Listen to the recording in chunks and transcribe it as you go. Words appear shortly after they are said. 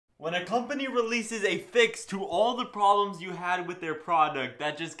When a company releases a fix to all the problems you had with their product,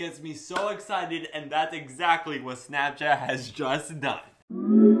 that just gets me so excited, and that's exactly what Snapchat has just done.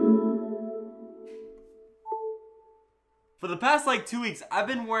 For the past like 2 weeks, I've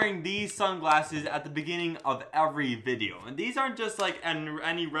been wearing these sunglasses at the beginning of every video. And these aren't just like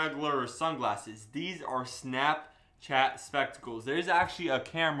any regular sunglasses. These are Snapchat spectacles. There's actually a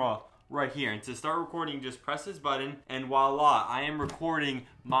camera right here, and to start recording, just press this button and voila, I am recording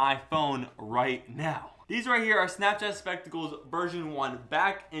my phone right now. These right here are Snapchat Spectacles version 1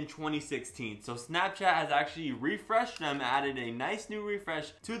 back in 2016. So Snapchat has actually refreshed them, added a nice new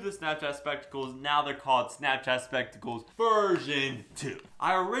refresh to the Snapchat Spectacles. Now they're called Snapchat Spectacles version 2.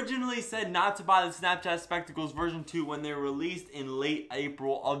 I originally said not to buy the Snapchat Spectacles version 2 when they were released in late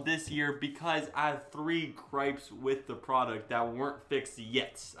April of this year because I had 3 gripes with the product that weren't fixed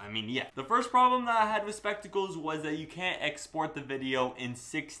yet. The first problem that I had with Spectacles was that you can't export the video in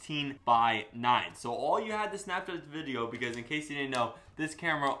 16:9. So all you had to Snapchat video, because in case you didn't know, this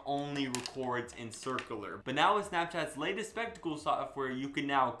camera only records in circular. But now with Snapchat's latest spectacle software, you can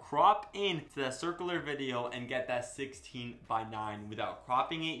now crop into that circular video and get that 16:9 without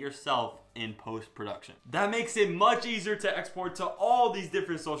cropping it yourself in post-production. That makes it much easier to export to all these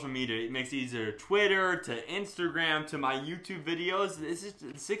different social media. It makes it easier to Twitter, to Instagram, to my YouTube videos. This is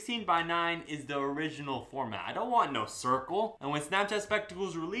 16:9 is the original format. I don't want no circle. And when Snapchat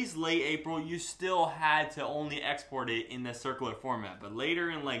Spectacles released late April, you still had to only export it in the circular format. But later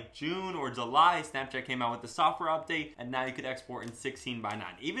in like June or July, Snapchat came out with the software update, and now you could export in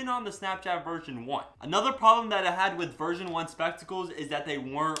 16:9, even on the Snapchat version 1. Another problem that I had with version 1 Spectacles is that they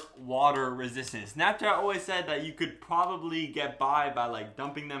weren't water resistant. Snapchat always said that you could probably get by like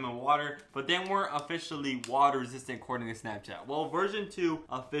dumping them in water, but they weren't officially water resistant according to Snapchat. Well, version 2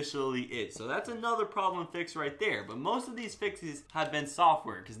 officially is. So that's another problem fixed right there. But most of these fixes have been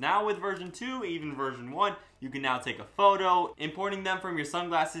software, because now with version 2, even version 1, you can now take a photo. Importing them from your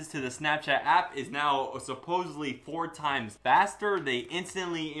sunglasses to the Snapchat app is now supposedly 4 times faster. They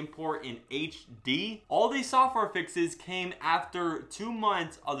instantly import in HD. All these software fixes came after 2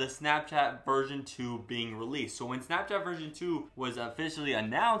 months of the Snapchat version 2 being released. So when Snapchat version 2 was officially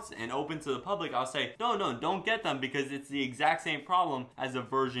announced and open to the public, I'll say, no, don't get them, because it's the exact same problem as the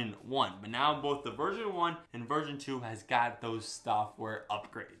version 1. But now both the version 1 and version 2 has got those software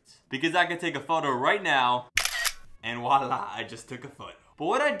upgrades. Because I can take a photo right now, and voila, I just took a photo. But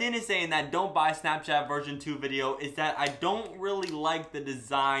what I didn't say in that don't buy Snapchat version 2 video is that I don't really like the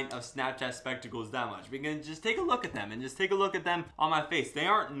design of Snapchat Spectacles that much. Because just take a look at them, and just take a look at them on my face. They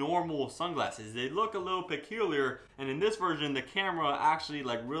aren't normal sunglasses. They look a little peculiar, and in this version, the camera actually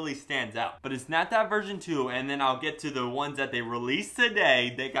like really stands out. But it's not that version 2, and then I'll get to the ones that they released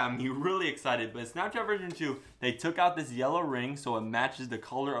today. They got me really excited. But Snapchat version 2, they took out this yellow ring so it matches the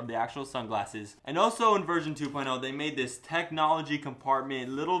color of the actual sunglasses. And also in version 2.0, they made this technology compartment a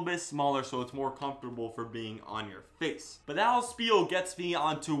little bit smaller so it's more comfortable for being on your face. But that whole spiel gets me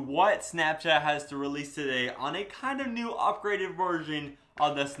onto what Snapchat has to release today on a kind of new upgraded version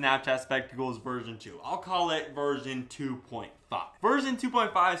of the Snapchat Spectacles version 2. I'll call it version 2.5. Version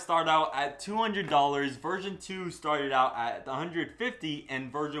 2.5 started out at $200, version 2 started out at $150, and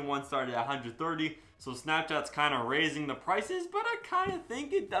version 1 started at $130. So Snapchat's kind of raising the prices, but I kind of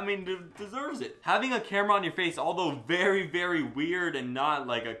think it deserves it. Having a camera on your face, although very, very weird and not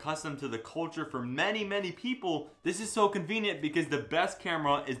like accustomed to the culture for many, many people, this is so convenient because the best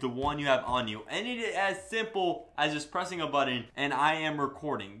camera is the one you have on you. And it is as simple as just pressing a button and I am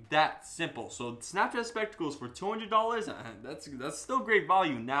recording. That simple. So Snapchat Spectacles for $200, that's still great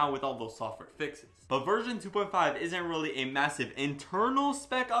value now with all those software fixes. But version 2.5 isn't really a massive internal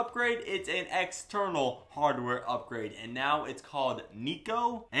spec upgrade, it's an external hardware upgrade. And now it's called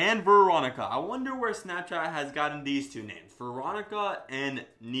Nico and Veronica. I wonder where Snapchat has gotten these 2 names, Veronica and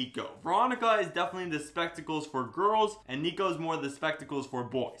Nico. Veronica is definitely the spectacles for girls, and Nico is more the spectacles for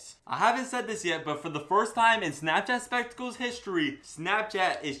boys. I haven't said this yet, but for the first time in Snapchat Spectacles history,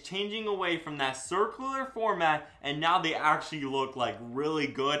 Snapchat is changing away from that circular format, and now they actually look like really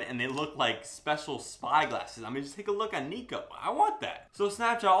good, and they look like special spy glasses. Just take a look at Nico. I want that. So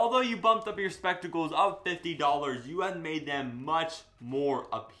Snapchat, although you bumped up your spectacles up $50, you have made them much more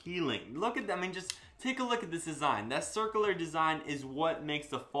appealing. Look at them, just take a look at this design. That circular design is what makes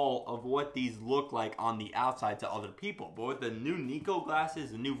the fall of what these look like on the outside to other people. But with the new Nico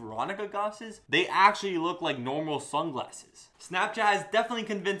glasses, the new Veronica glasses, they actually look like normal sunglasses. Snapchat has definitely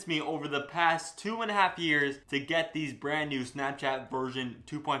convinced me over the past 2.5 years to get these brand new Snapchat version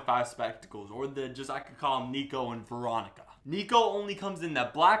 2.5 spectacles, or I could call them Nico and Veronica. Nico only comes in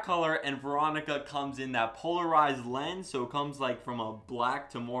that black color and Veronica comes in that polarized lens, so it comes like from a black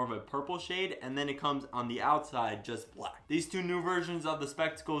to more of a purple shade, and then it comes on the outside just black. These two new versions of the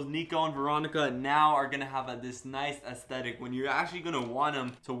spectacles, Nico and Veronica, now are gonna have this nice aesthetic when you're actually gonna want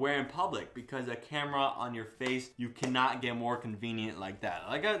them to wear in public, because a camera on your face, you cannot get more convenient like that.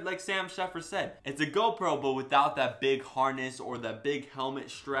 Like Sam Sheffer said, it's a GoPro but without that big harness or that big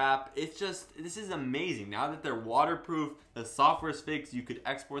helmet strap. It's just, this is amazing. Now that they're waterproof, the software is fixed, you could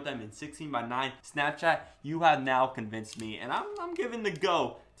export them in 16:9 Snapchat. You have now convinced me, and I'm giving the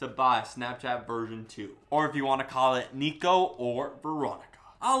go to buy Snapchat version 2. Or if you want to call it Nico or Veronica.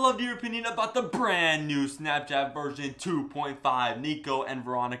 I'd love your opinion about the brand new Snapchat version 2.5 Nico and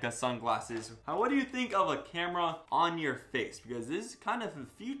Veronica sunglasses. What do you think of a camera on your face? Because this is kind of the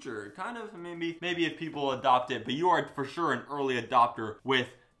future, kind of maybe if people adopt it, but you are for sure an early adopter with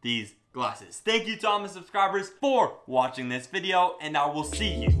these glasses. Thank you to all my subscribers for watching this video, and I will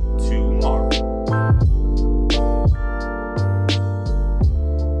see you tomorrow.